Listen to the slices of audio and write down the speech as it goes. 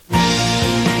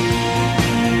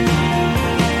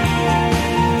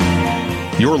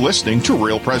You're listening to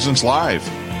Real Presence Live.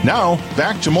 Now,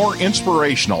 back to more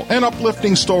inspirational and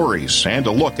uplifting stories and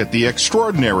a look at the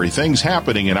extraordinary things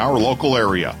happening in our local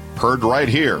area. Heard right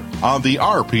here on the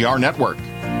RPR Network.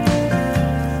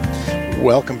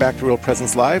 Welcome back to Real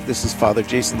Presence Live. This is Father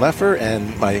Jason Leffer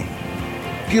and my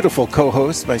beautiful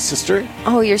co-host, my sister.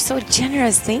 Oh, you're so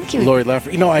generous. Thank you. Lori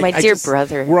Leffer. You know, my dear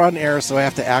brother. We're on air, so I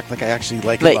have to act like I actually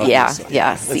like it. Yeah.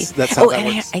 That's how that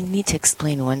works. I need to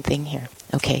explain one thing here.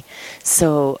 Okay.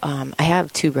 So I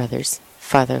have two brothers,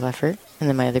 Father Leffer, and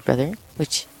then my other brother,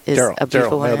 which is a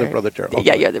beautiful one. My other brother, Daryl.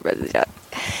 Yeah, your other brother, yeah.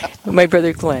 My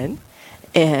brother, Glenn,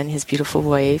 and his beautiful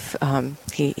wife,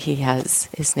 he has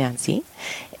his Nancy.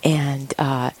 And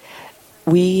I'm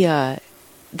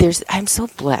so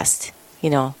blessed,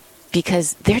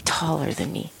 because they're taller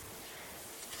than me.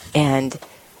 And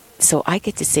so I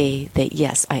get to say that,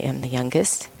 yes, I am the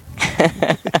youngest.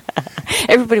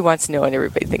 Everybody wants to know, and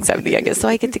everybody thinks I'm the youngest. So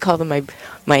I get to call them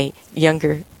my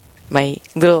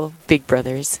little big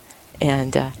brothers.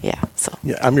 And,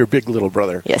 I'm your big little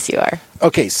brother. Yes, you are.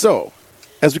 Okay, so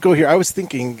as we go here, I was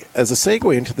thinking, as a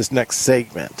segue into this next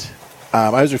segment, I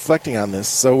was reflecting on this.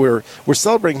 So we're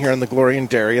celebrating here in the Glory and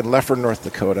Dairy in Leffer, North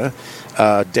Dakota.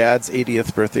 Dad's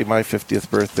 80th birthday, my 50th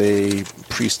birthday,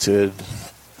 priesthood,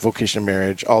 vocation of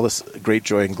marriage, all this great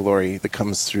joy and glory that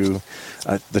comes through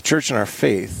the church and our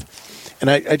faith. And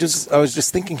I was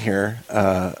just thinking here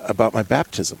about my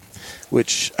baptism,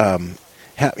 which,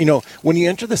 when you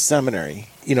enter the seminary,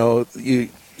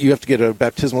 you have to get a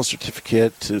baptismal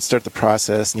certificate to start the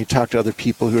process, and you talk to other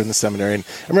people who are in the seminary. And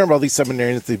I remember all these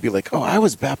seminarians, they'd be like, I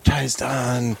was baptized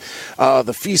on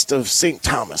the feast of St.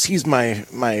 Thomas. He's my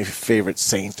favorite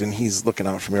saint, and he's looking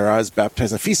out for me. Or I was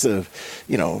baptized on the feast of,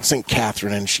 St.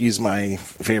 Catherine, and she's my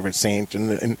favorite saint.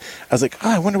 And I was like,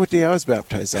 I wonder what day I was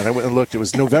baptized on. I went and looked. It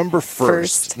was November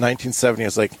 1st, 1970. I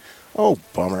was like, oh,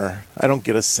 bummer. I don't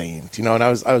get a saint. And I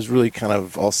was really kind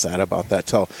of all sad about that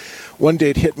till one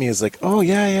day it hit me as like, oh,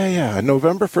 yeah.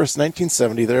 November 1st,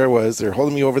 1970, there I was. They're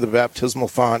holding me over the baptismal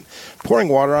font, pouring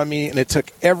water on me, and it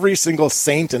took every single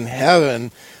saint in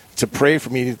heaven to pray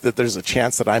for me that there's a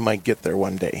chance that I might get there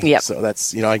one day. Yep. So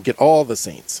that's, I get all the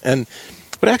saints.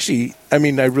 But actually, I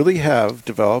really have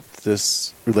developed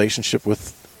this relationship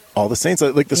with all the saints.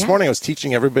 Like this morning, I was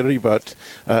teaching everybody about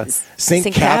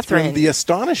St. Catherine the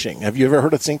Astonishing. Have you ever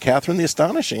heard of St. Catherine the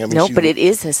Astonishing? No, but it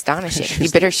is astonishing. You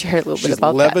better share a little bit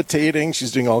about that. She's levitating.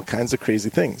 She's doing all kinds of crazy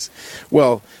things.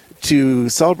 Well, to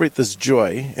celebrate this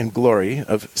joy and glory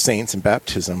of saints and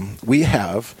baptism, we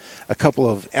have a couple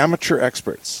of amateur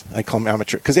experts. I call them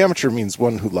amateur because amateur means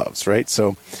one who loves, right?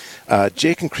 So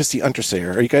Jake and Christy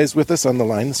Unterseyer, are you guys with us on the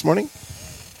line this morning?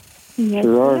 Yes,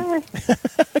 sure.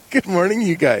 Good morning,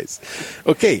 you guys.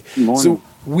 Okay, so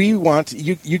we want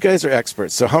you guys are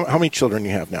experts. So how many children do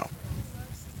you have now?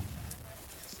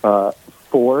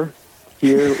 4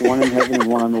 here, 1 in heaven,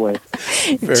 and 1 on the way.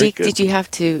 Jake, did you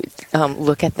have to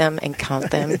look at them and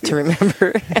count them to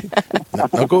remember?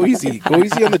 No, go easy. Go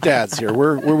easy on the dads here.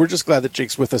 We're just glad that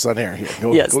Jake's with us on air here.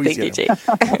 Yes, thank you, Jake.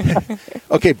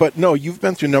 Okay, but no, you've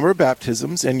been through a number of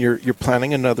baptisms, and you're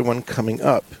planning another one coming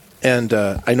up. And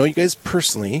I know you guys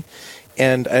personally,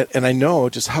 and I know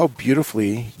just how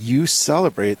beautifully you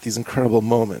celebrate these incredible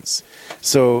moments.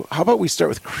 So how about we start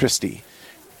with Christy?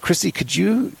 Christy, could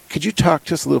you talk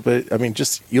to us a little bit?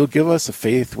 You'll give us a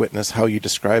faith witness how you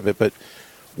describe it, but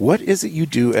what is it you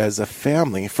do as a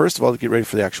family, first of all, to get ready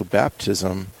for the actual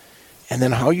baptism, and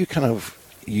then how you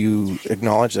you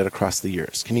acknowledge that across the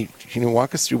years? Can you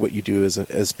walk us through what you do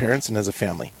as parents and as a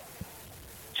family?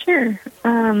 Sure.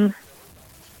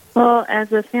 Well,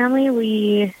 as a family,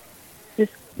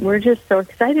 we're just so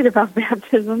excited about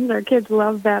baptisms. Our kids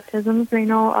love baptisms. They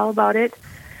know all about it.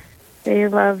 They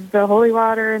love the holy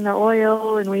water and the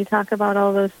oil, and we talk about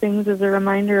all those things as a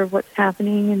reminder of what's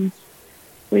happening. And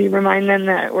we remind them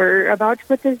that we're about to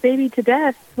put this baby to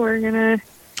death. We're gonna.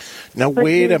 Now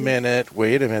wait a minute.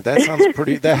 That sounds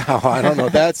pretty. I don't know.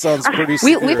 That sounds pretty.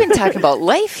 We've been talking about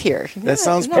life here. That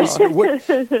sounds pretty.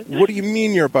 What do you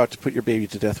mean you're about to put your baby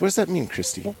to death? What does that mean,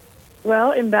 Christy?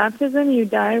 Well, in baptism, you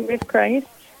die with Christ,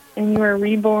 and you are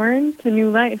reborn to new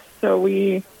life. So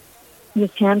we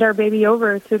just hand our baby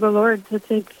over to the Lord to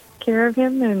take care of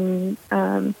him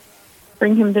and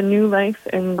bring him to new life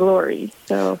and glory.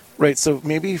 So right. So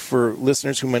maybe for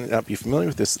listeners who might not be familiar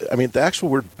with this, the actual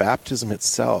word baptism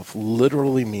itself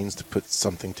literally means to put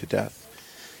something to death.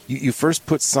 You first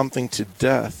put something to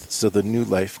death so the new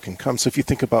life can come. So if you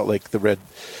think about like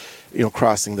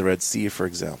crossing the Red Sea, for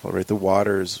example, right? The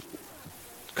waters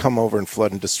come over and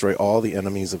flood and destroy all the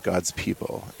enemies of God's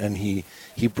people. And he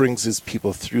brings his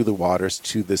people through the waters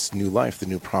to this new life, the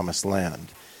new promised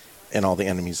land. and all the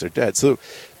enemies are dead. So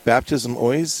baptism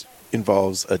always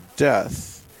involves a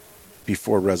death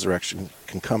before resurrection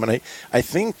can come. And I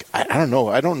think, I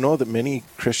don't know that many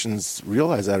Christians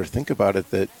realize that or think about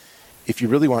it, that if you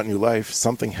really want new life,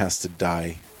 something has to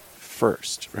die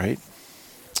first, right?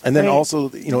 And then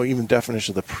also, even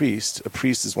definition of the priest, a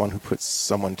priest is one who puts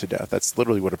someone to death. That's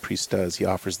literally what a priest does. He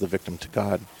offers the victim to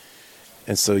God.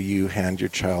 And so you hand your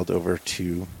child over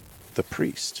to the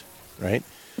priest, right?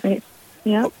 Right.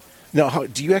 Yeah. Now,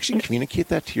 do you actually communicate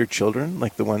that to your children,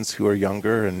 like the ones who are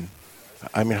younger? And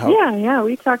I mean, Yeah,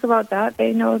 we talk about that.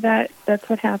 They know that that's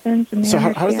what happens. And so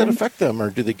how does that affect them?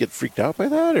 Or do they get freaked out by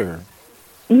that? Or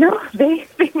no, they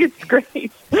think it's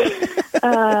great.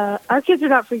 Our kids are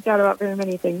not freaked out about very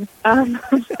many things,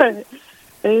 but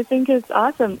they think it's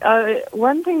awesome.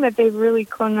 One thing that they've really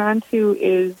clung on to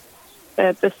is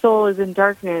that the soul is in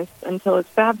darkness until it's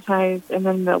baptized, and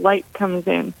then the light comes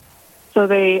in. So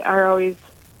they are always,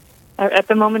 at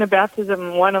the moment of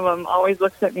baptism, one of them always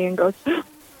looks at me and goes,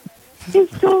 his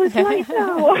soul is light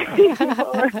now.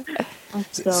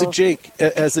 So Jake,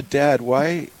 as a dad,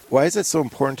 why is it so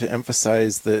important to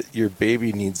emphasize that your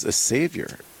baby needs a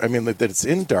savior? I mean, that it's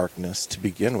in darkness to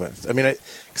begin with. I mean,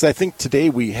 because I think today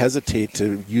we hesitate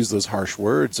to use those harsh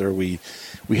words, or we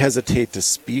hesitate to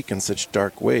speak in such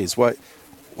dark ways. Why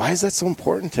is that so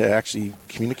important to actually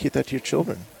communicate that to your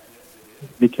children?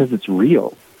 Because it's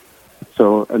real.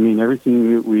 So, I mean,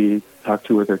 everything we talk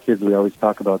to with our kids, we always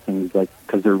talk about things like,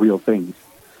 because they're real things.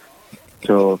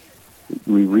 So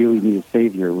we really need a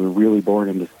savior. We're really born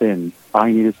into sin.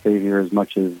 I need a savior as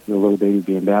much as the little baby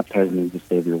being baptized needs a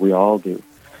savior. We all do.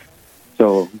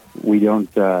 So we don't.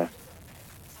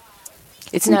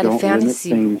 It's not a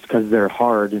fantasy. Things because they're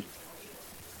hard.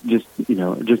 Just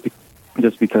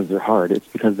because they're hard. It's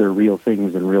because they're real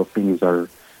things, and real things are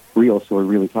real. So we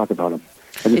really talk about them.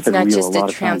 It's not just a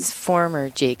transformer,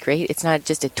 Jake, right? It's not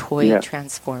just a toy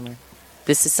transformer.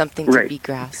 This is something to be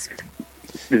grasped.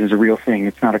 This is a real thing.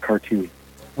 It's not a cartoon.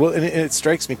 Well, and it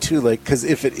strikes me too, like, because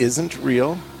if it isn't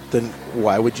real, then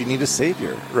why would you need a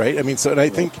savior, right? I mean, and I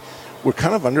think we're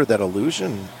kind of under that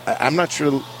illusion. I'm not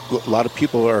sure a lot of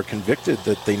people are convicted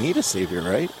that they need a savior,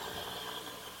 right?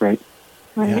 Right.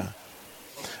 Yeah.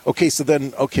 Okay, so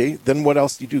then what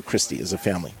else do you do, Christy, as a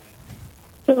family?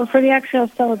 So for the actual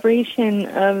celebration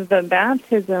of the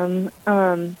baptism,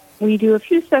 we do a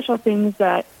few special things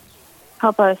that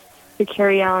help us to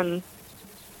carry on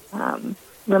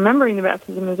remembering the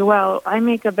baptism as well. I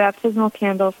make a baptismal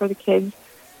candle for the kids.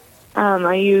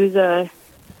 I use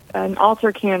an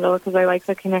altar candle because I like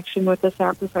the connection with the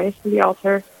sacrifice to the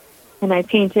altar. And I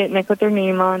paint it and I put their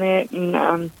name on it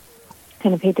and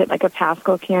kind of paint it like a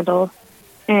Paschal candle.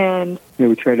 And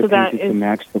we try to paint it to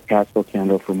match the Paschal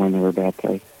candle from when they were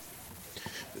baptized.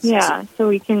 Yeah, so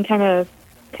we can kind of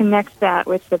connect that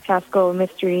with the Paschal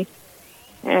mystery.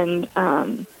 And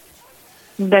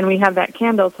then we have that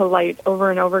candle to light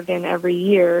over and over again every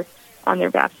year on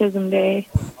their baptism day.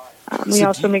 We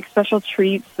also make special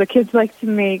treats. The kids like to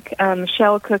make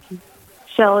shell cookies.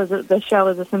 The shell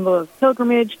is a symbol of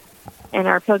pilgrimage, and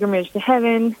our pilgrimage to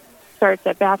heaven starts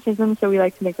at baptism, so we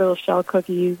like to make little shell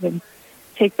cookies and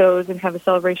take those and have a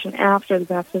celebration after the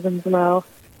baptism as well.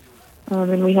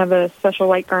 And we have a special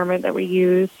white garment that we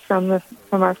use from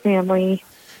our family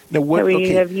that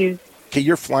we have used. Okay,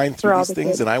 you're flying through these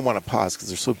things, and I want to pause because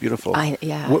they're so beautiful.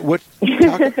 Yeah.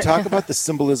 Talk about the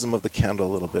symbolism of the candle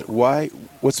a little bit.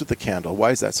 What's with the candle?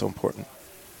 Why is that so important?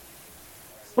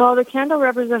 Well, the candle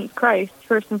represents Christ,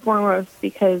 first and foremost,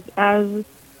 because as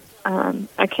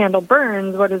a candle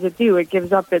burns, what does it do? It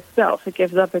gives up itself. It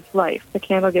gives up its life. The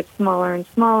candle gets smaller and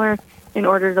smaller in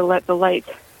order to let the light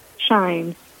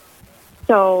shine.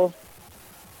 So,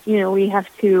 we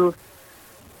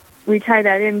tie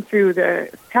that in through the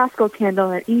Paschal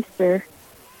candle at Easter,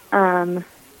 and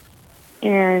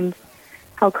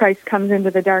how Christ comes into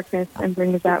the darkness and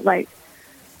brings that light.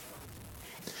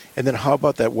 And then how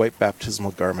about that white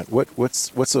baptismal garment?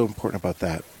 What's so important about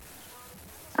that?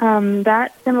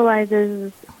 That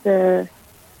symbolizes the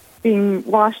being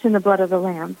washed in the blood of the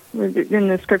Lamb. In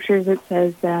the scriptures it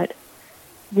says that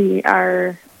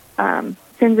our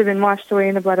sins have been washed away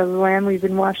in the blood of the Lamb. We've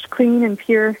been washed clean and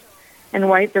pure and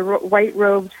white, the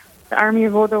white-robed, the army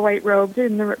of the white-robed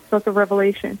in the book of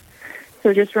Revelation. So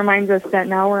it just reminds us that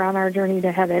now we're on our journey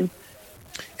to heaven.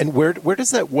 And where does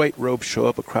that white robe show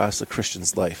up across a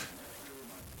Christian's life?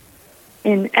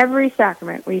 In every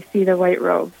sacrament, we see the white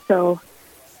robe. So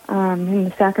in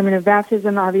the sacrament of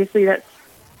baptism, obviously that's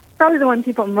probably the one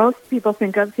most people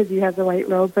think of because you have the white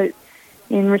robe. But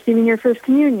in receiving your first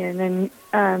communion,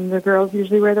 and the girls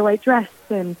usually wear the white dress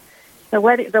and the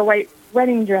white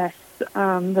wedding dress,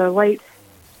 the white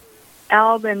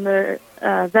alb and the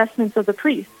vestments of the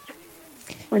priest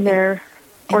when they're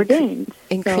ordained.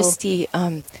 And Christy,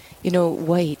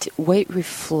 white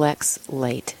reflects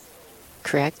light,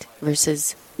 correct?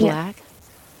 Versus black?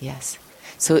 Yes.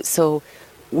 So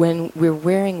when we're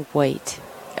wearing white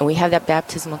and we have that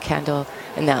baptismal candle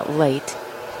and that light,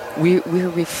 we're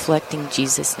reflecting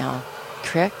Jesus now,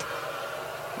 correct?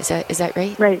 Is that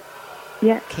right? Right.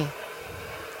 Yeah. Okay.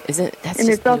 And it's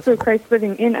beautiful. Also Christ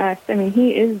living in us. I mean,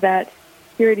 he is that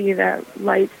purity, that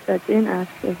light that's in us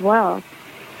as well.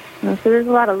 So there's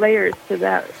a lot of layers to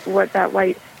that, what that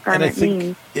white garment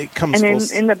means. It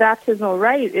comes in the baptismal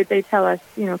rite, they tell us,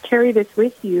 carry this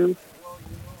with you,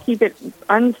 keep it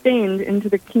unstained into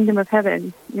the kingdom of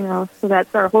heaven. So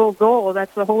that's our whole goal.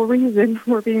 That's the whole reason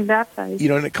we're being baptized.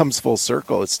 And it comes full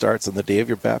circle. It starts on the day of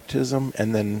your baptism,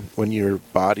 and then when your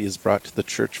body is brought to the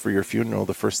church for your funeral,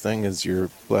 the first thing is you're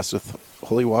blessed with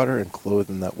holy water and clothed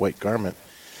in that white garment.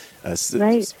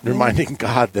 Right. Reminding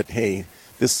God that, hey,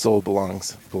 this soul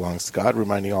belongs to God,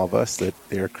 reminding all of us that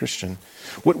they are Christian.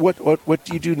 What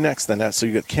do you do next then? So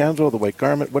you get candle, the white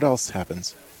garment. What else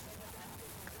happens?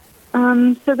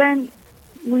 So then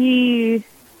we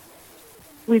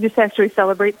just actually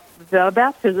celebrate the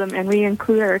baptism, and we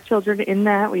include our children in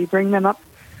that. We bring them up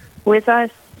with us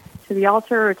to the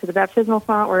altar or to the baptismal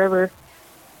font,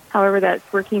 however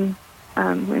that's working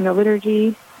in the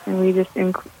liturgy, and we just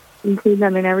include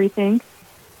them in everything.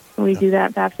 We do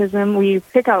that baptism. We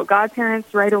pick out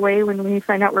godparents right away when we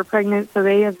find out we're pregnant, so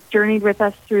they have journeyed with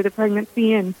us through the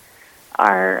pregnancy and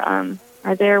are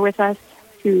there with us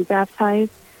to baptize.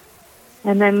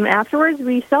 And then afterwards,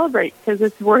 we celebrate because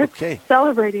it's worth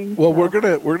celebrating. Well, we're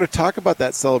gonna talk about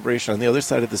that celebration on the other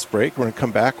side of this break. We're gonna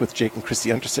come back with Jake and Christy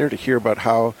Unterseer to hear about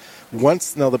how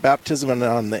the baptism and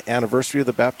on the anniversary of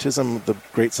the baptism, the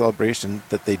great celebration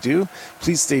that they do.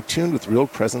 Please stay tuned with Real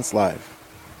Presence Live.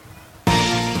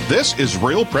 This is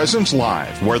Real Presence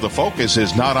Live, where the focus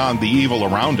is not on the evil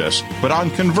around us, but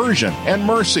on conversion and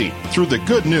mercy through the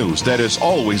good news that is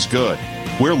always good.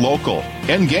 We're local,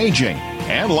 engaging,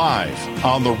 and live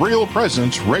on the Real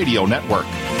Presence Radio Network.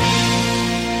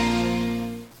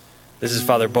 This is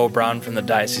Father Bo Brown from the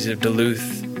Diocese of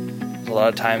Duluth. A lot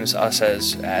of times us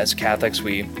as Catholics,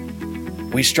 we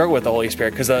struggle with the Holy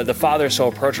Spirit because the Father is so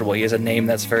approachable. He has a name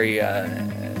that's very...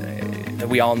 that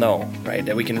we all know, right,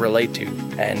 that we can relate to,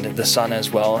 and the Son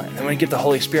as well. And when we get the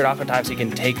Holy Spirit, oftentimes he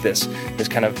can take this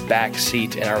kind of back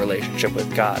seat in our relationship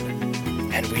with God.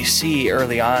 And we see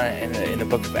early on in the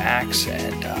book of Acts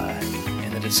and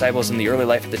in the disciples in the early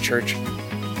life of the church,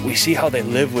 we see how they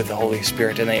live with the Holy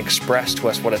Spirit, and they express to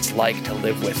us what it's like to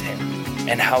live with him,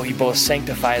 and how he both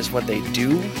sanctifies what they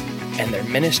do and their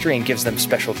ministry and gives them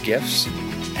special gifts,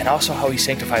 and also how he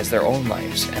sanctifies their own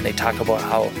lives. And they talk about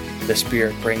how the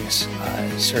Spirit brings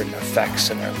certain effects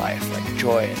in their life, like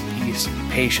joy and peace,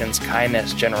 patience,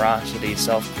 kindness, generosity,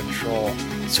 self-control.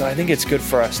 So I think it's good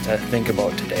for us to think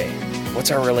about today. What's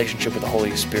our relationship with the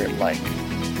Holy Spirit like?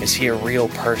 Is he a real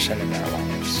person in our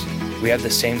lives? We have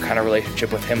the same kind of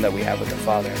relationship with him that we have with the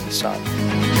Father and the Son.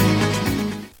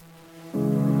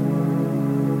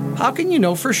 How can you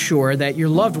know for sure that your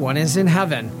loved one is in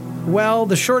heaven? Well,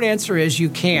 the short answer is you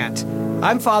can't.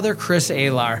 I'm Father Chris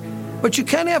Alar. But you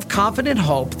can have confident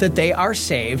hope that they are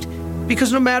saved,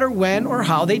 because no matter when or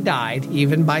how they died,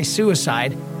 even by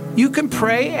suicide, you can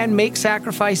pray and make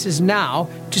sacrifices now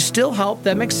to still help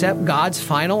them accept God's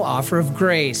final offer of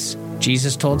grace.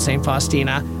 Jesus told St.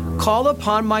 Faustina, "Call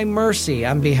upon my mercy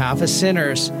on behalf of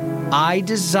sinners. I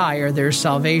desire their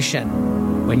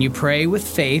salvation." When you pray with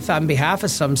faith on behalf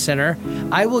of some sinner,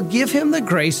 I will give him the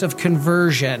grace of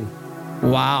conversion.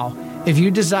 Wow. If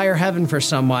you desire heaven for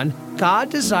someone,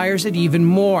 God desires it even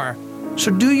more.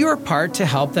 So do your part to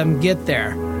help them get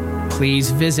there. Please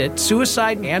visit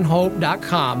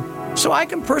suicideandhope.com so I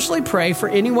can personally pray for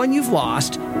anyone you've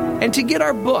lost, and to get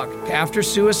our book, After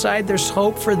Suicide, There's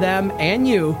Hope for Them and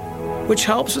You, which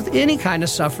helps with any kind of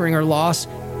suffering or loss,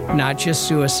 not just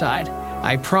suicide.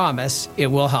 I promise it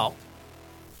will help.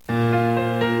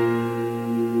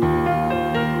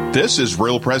 This is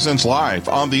Real Presence Live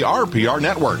on the RPR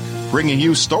Network, bringing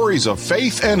you stories of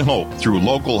faith and hope through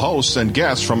local hosts and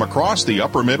guests from across the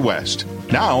upper Midwest.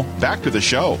 Now, back to the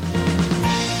show.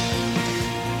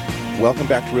 Welcome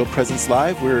back to Real Presence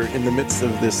Live. We're in the midst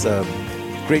of this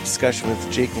great discussion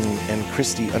with Jake and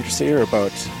Christy Unterseer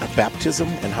about baptism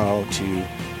and how to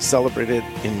celebrate it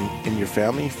in your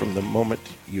family from the moment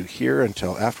you hear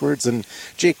until afterwards. And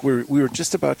Jake, we were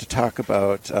just about to talk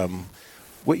about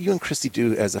what you and Christy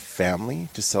do as a family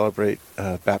to celebrate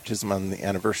baptism on the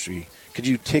anniversary. Could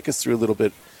you take us through a little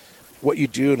bit what you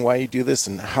do and why you do this,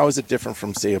 and how is it different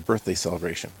from, say, a birthday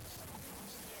celebration?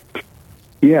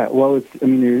 Yeah, well,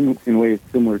 in a way,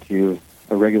 it's similar to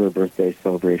a regular birthday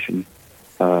celebration.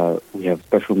 We have a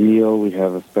special meal, we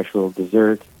have a special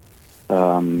dessert.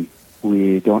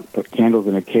 We don't put candles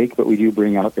in a cake, but we do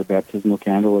bring out their baptismal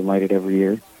candle and light it every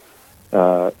year.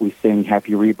 We sing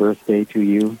 "Happy Rebirthday" to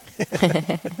you.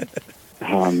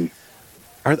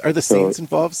 Are the saints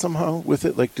involved somehow with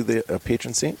it? Like, do they a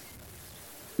patron saint?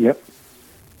 Yep.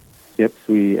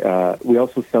 So we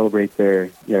also celebrate so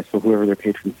whoever their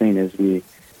patron saint is,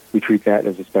 we treat that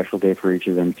as a special day for each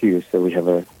of them too. So we have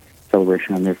a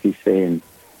celebration on their feast day, and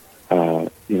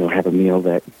have a meal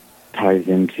that ties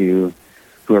into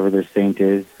whoever their saint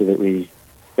is, so that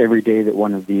every day that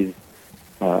one of these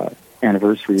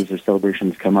anniversaries or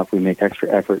celebrations come up, we make extra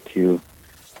effort to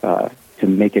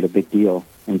make it a big deal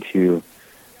and to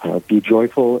be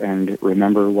joyful and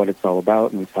remember what it's all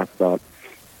about. And we talk about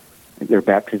their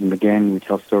baptism again. We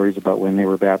tell stories about when they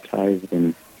were baptized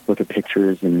and look at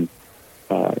pictures, and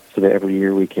so that every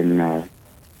year we can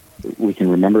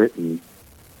remember it and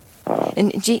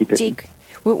Jake,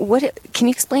 what can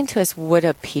you explain to us what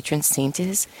a patron saint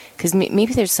is? Because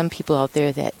maybe there's some people out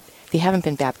there that they haven't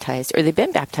been baptized, or they've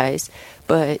been baptized,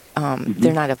 but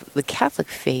they're not of the Catholic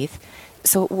faith.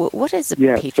 So what is a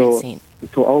patron saint?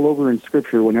 So all over in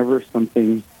Scripture, whenever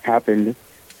something happened,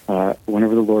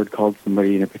 whenever the Lord called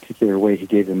somebody in a particular way, he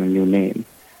gave them a new name.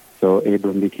 So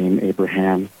Abram became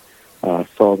Abraham,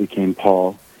 Saul became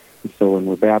Paul, and so when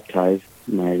we're baptized,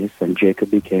 my son Jacob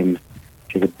became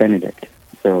Jacob Benedict.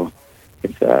 So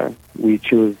it's we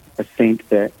choose a saint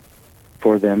that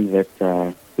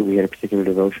we had a particular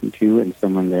devotion to, and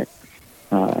someone that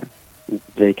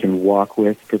they can walk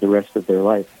with for the rest of their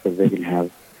life, so they can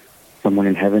have someone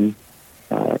in heaven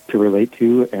to relate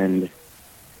to and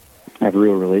have a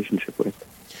real relationship with.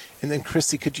 And then,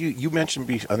 Christy, could you mentioned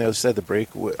on the other side of the break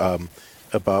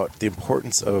about the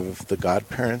importance of the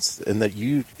godparents, and that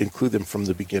you include them from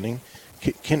the beginning.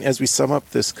 Can as we sum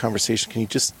up this conversation, can you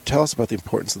just tell us about the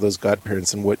importance of those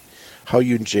godparents and how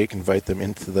you and Jake invite them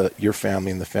into your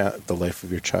family and the life of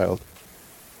your child?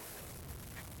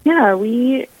 Yeah,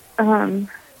 we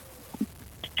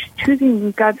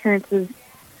choosing godparents is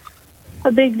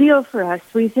a big deal for us.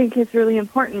 We think it's really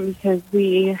important because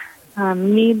we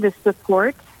need the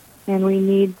support and we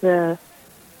need the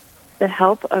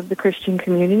help of the Christian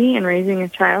community in raising a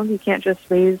child. You can't just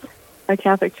raise a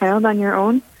Catholic child on your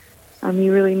own.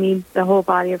 You really need the whole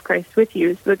body of Christ with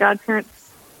you. So the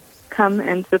godparents come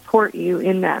and support you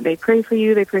in that. They pray for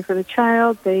you. They pray for the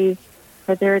child. They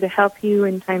are there to help you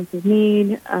in times of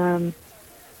need.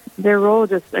 Their role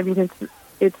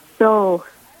it's so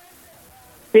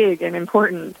big and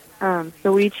important.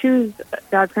 So we choose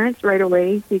godparents right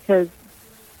away because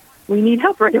we need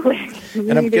help right away.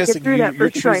 And I'm guessing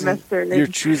you're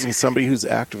choosing somebody who's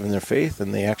active in their faith,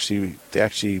 and they actually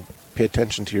pay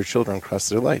attention to your children across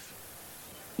their life.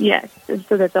 Yes,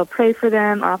 so that they'll pray for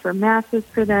them, offer masses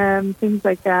for them, things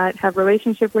like that, have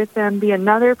relationship with them, be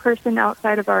another person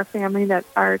outside of our family that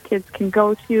our kids can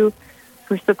go to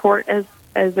for support as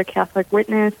a Catholic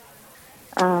witness,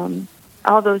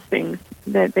 all those things,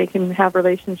 that they can have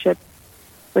relationship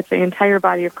with the entire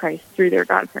body of Christ through their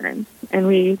godparents. And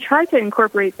we try to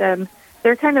incorporate them.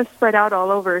 They're kind of spread out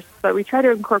all over, but we try to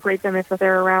incorporate them if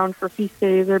they're around for feast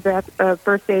days or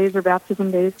birthdays or baptism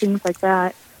days, things like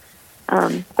that.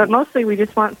 But mostly we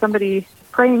just want somebody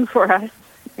praying for us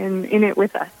and in it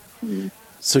with us.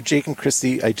 So Jake and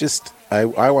Christy, I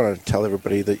want to tell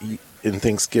everybody that in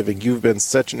Thanksgiving, you've been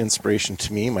such an inspiration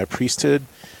to me, my priesthood,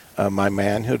 my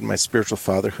manhood, my spiritual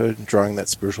fatherhood, drawing that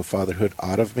spiritual fatherhood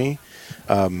out of me.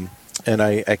 And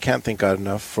I can't thank God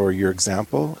enough for your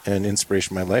example and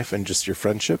inspiration in my life and just your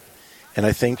friendship. And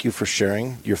I thank you for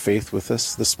sharing your faith with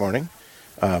us this morning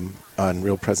on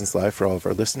Real Presence Live for all of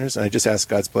our listeners. And I just ask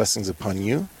God's blessings upon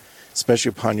you, especially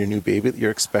upon your new baby that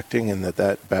you're expecting, and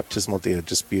that baptismal day will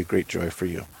just be a great joy for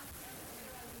you.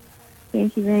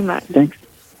 Thank you very much. Thanks.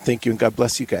 Thank you, and God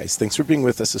bless you guys. Thanks for being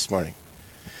with us this morning.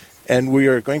 And we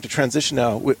are going to transition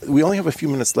now. We only have a few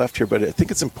minutes left here, but I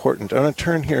think it's important. I'm going to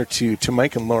turn here to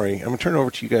Mike and Lori. I'm going to turn it over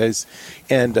to you guys.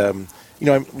 And,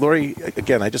 Lori,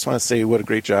 again, I just want to say what a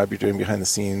great job you're doing behind the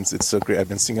scenes. It's so great. I've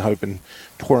been seeing how you've been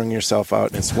pouring yourself out,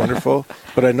 and it's wonderful.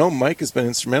 But I know Mike has been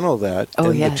instrumental in that,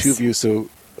 yes. The two of you. So,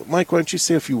 Mike, why don't you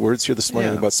say a few words here this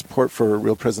morning about support for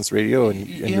Real Presence Radio and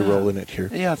your role in it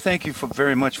here? Yeah, thank you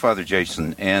very much, Father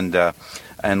Jason, and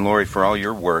Lori, for all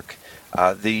your work.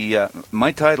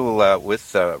 My title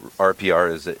with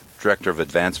RPR is Director of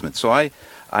Advancement. So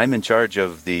I'm in charge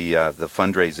of the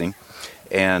fundraising,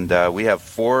 and we have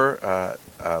 4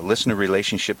 listener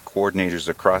relationship coordinators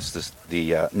across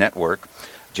the network.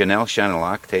 Janelle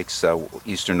Shanalock takes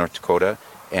Eastern North Dakota,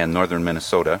 and northern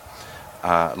Minnesota.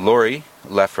 Lori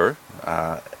Leffer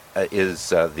is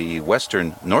the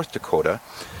western North Dakota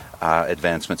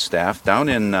advancement staff. Down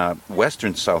in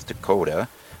western South Dakota,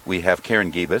 we have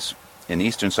Karen Gibas. In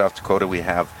eastern South Dakota, we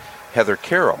have Heather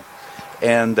Carroll.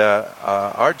 And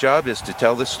our job is to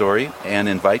tell this story and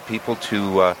invite people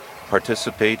to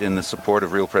participate in the support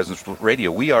of Real Presence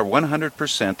Radio. We are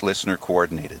 100% listener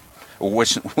coordinated,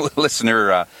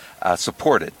 listener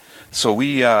supported. So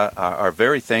we are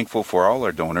very thankful for all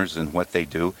our donors and what they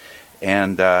do.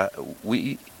 And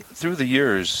we, through the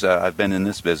years, I've been in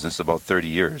this business about 30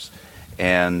 years.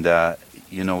 And,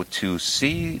 to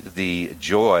see the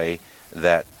joy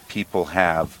that people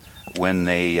have when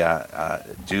they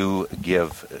do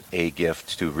give a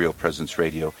gift to Real Presence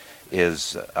Radio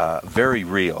is very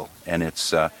real, and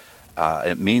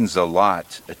it means a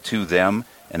lot to them,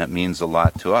 and it means a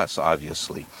lot to us,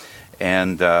 obviously.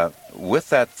 And with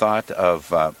that thought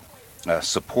of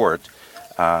support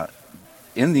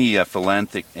in the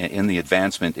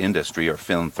advancement industry or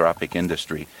philanthropic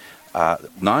industry,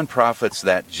 nonprofits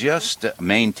that just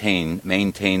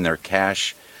maintain their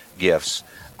cash gifts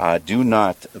do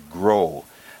not grow.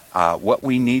 What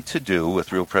we need to do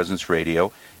with Real Presence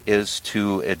Radio is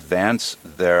to advance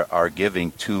our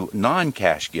giving to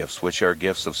non-cash gifts, which are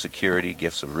gifts of security,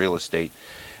 gifts of real estate,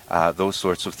 those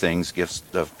sorts of things, gifts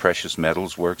of precious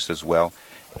metals works as well.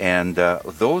 And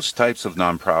those types of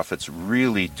nonprofits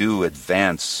really do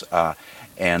advance,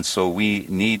 and so we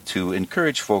need to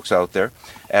encourage folks out there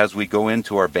as we go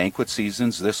into our banquet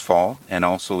seasons this fall and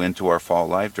also into our fall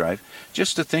live drive,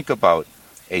 just to think about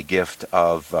a gift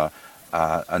of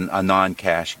a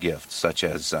non-cash gift, such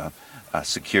as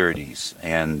securities,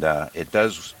 and it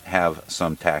does have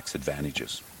some tax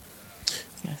advantages.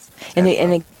 Yes,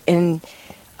 and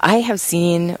I have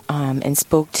seen and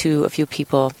spoke to a few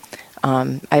people.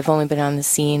 I've only been on the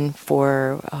scene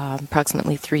for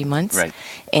approximately 3 months, right.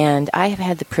 And I have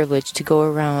had the privilege to go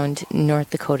around North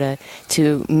Dakota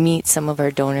to meet some of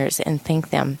our donors and thank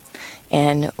them.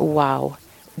 And wow,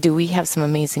 do we have some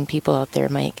amazing people out there,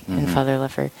 Mike and Father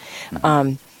Leffer.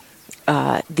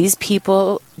 These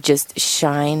people just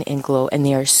shine and glow, and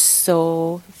they are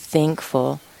so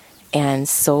thankful and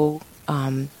so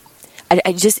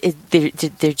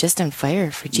they're just on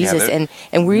fire for Jesus,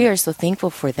 and we are so thankful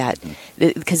for that,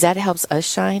 because that helps us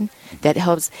shine. That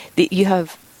helps. You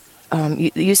have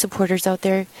you supporters out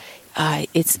there.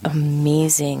 It's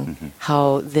amazing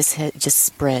how this just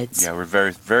spreads. Yeah, we're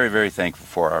very, very, very thankful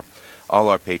for all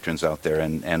our patrons out there,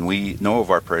 and we know of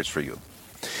our prayers for you.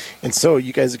 And so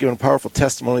you guys are giving a powerful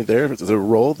testimony there. There's a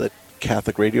role that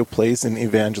Catholic radio plays in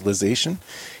evangelization.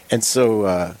 And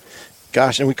so,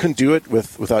 and we couldn't do it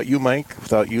without you, Mike,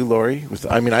 without you, Lori.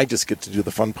 I just get to do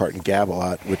the fun part and gab a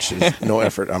lot, which is no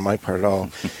effort on my part at all.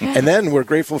 And then we're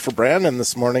grateful for Brandon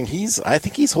this morning. I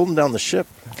think he's holding down the ship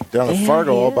down in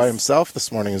Fargo all by himself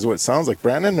this morning, is what it sounds like.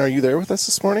 Brandon, are you there with us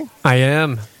this morning? I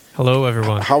am. Hello,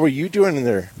 everyone. How are you doing in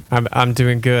there? I'm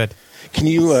doing good. Can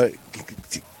you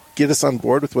get us on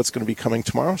board with what's going to be coming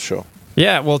tomorrow's show?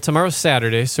 Yeah, well, tomorrow's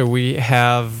Saturday, so we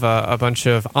have a bunch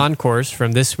of encores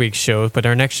from this week's show, but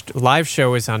our next live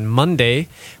show is on Monday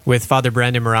with Father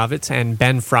Brandon Moravitz and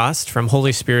Ben Frost from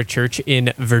Holy Spirit Church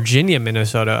in Virginia,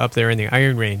 Minnesota, up there in the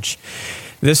Iron Range.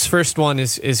 This first one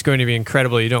is going to be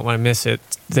incredible. You don't want to miss it.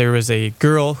 There was a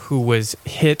girl who was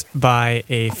hit by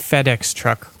a FedEx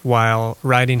truck while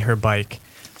riding her bike.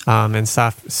 And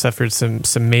suffered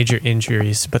some major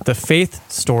injuries. But the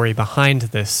faith story behind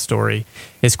this story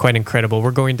is quite incredible.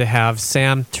 We're going to have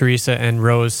Sam, Teresa, and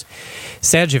Rose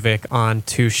Sajovic on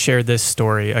to share this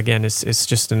story. Again, it's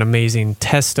just an amazing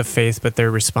test of faith, but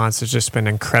their response has just been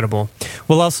incredible.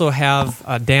 We'll also have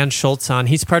Dan Schultz on.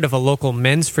 He's part of a local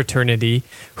men's fraternity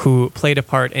who played a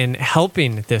part in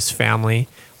helping this family.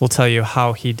 We'll tell you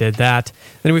how he did that.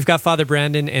 Then we've got Father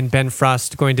Brandon and Ben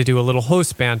Frost going to do a little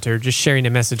host banter, just sharing a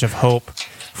message of hope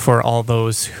for all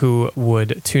those who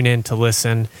would tune in to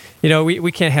listen. You know,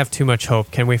 we can't have too much hope,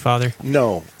 can we, Father?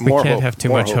 No, we can't have too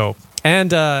much hope.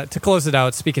 And to close it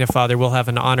out, speaking of Father, we'll have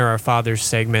an Honor Our Fathers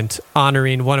segment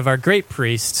honoring one of our great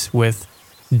priests with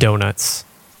donuts.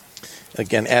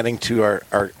 Again, adding to our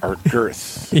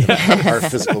girth, our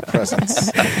physical presence.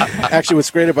 Actually,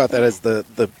 what's great about that is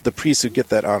the priests who get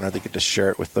that honor, they get to share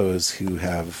it with those who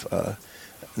have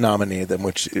nominated them,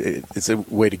 which is a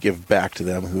way to give back to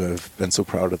them who have been so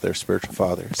proud of their spiritual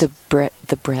fathers. The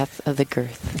breadth of the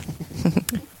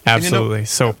girth. Absolutely.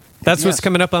 So that's what's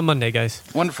coming up on Monday, guys.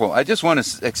 Wonderful. I just want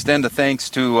to extend a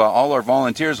thanks to all our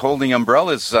volunteers holding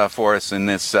umbrellas for us in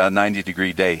this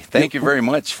 90-degree day. Thank you very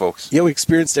much, folks. Yeah, we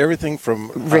experienced everything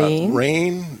from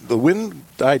rain, the wind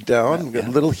died down. Yeah.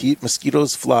 Little heat,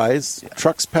 mosquitoes, flies,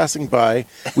 trucks passing by.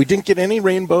 We didn't get any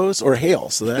rainbows or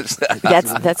hail, so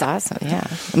that's awesome. Yeah,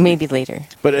 maybe later.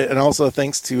 But and also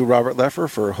thanks to Robert Leffer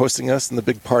for hosting us in the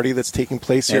big party that's taking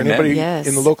place here. Amen. Anybody Yes.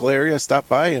 in the local area, stop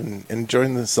by and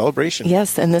join the celebration.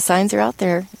 Yes, and the signs are out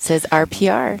there. It says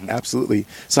RPR. Absolutely.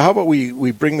 So how about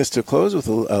we bring this to a close with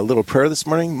a little prayer this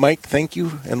morning. Mike, thank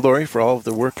you, and Lori for all of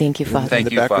the work. Thank you, Father. In Thank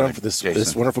the you, background Father for this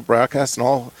Jason. wonderful broadcast, and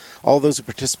all those who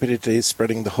participated today,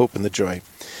 spreading the hope and the joy.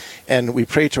 And we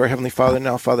pray to our Heavenly Father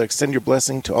now, Father, extend your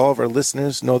blessing to all of our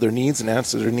listeners, know their needs and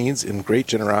answer their needs in great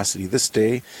generosity this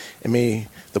day. And may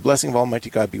the blessing of Almighty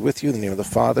God be with you in the name of the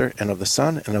Father, and of the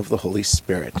Son, and of the Holy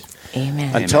Spirit.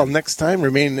 Amen. Until next time,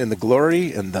 remain in the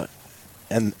glory and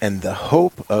the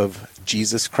hope of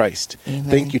Jesus Christ. Amen.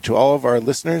 Thank you to all of our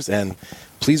listeners, and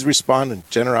please respond in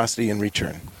generosity in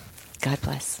return. God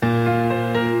bless.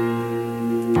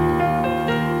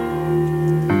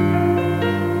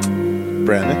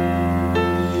 Brandon?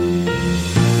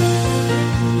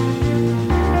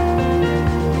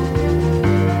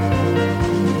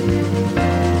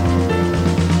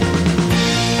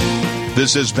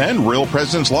 This has been Real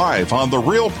Presence Live on the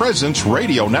Real Presence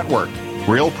Radio Network.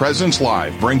 Real Presence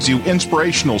Live brings you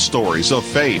inspirational stories of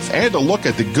faith and a look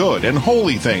at the good and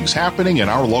holy things happening in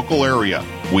our local area.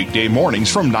 Weekday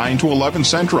mornings from 9 to 11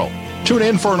 Central. Tune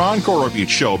in for an encore of each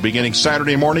show beginning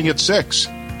Saturday morning at 6.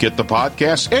 Get the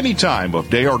podcast any time of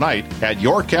day or night at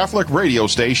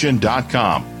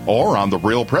yourcatholicradiostation.com or on the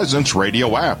Real Presence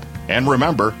Radio app. And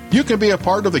remember, you can be a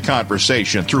part of the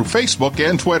conversation through Facebook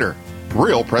and Twitter.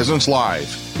 Real Presence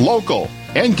Live. Local,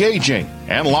 engaging,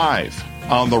 and live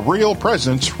on the Real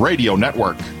Presence Radio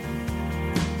Network.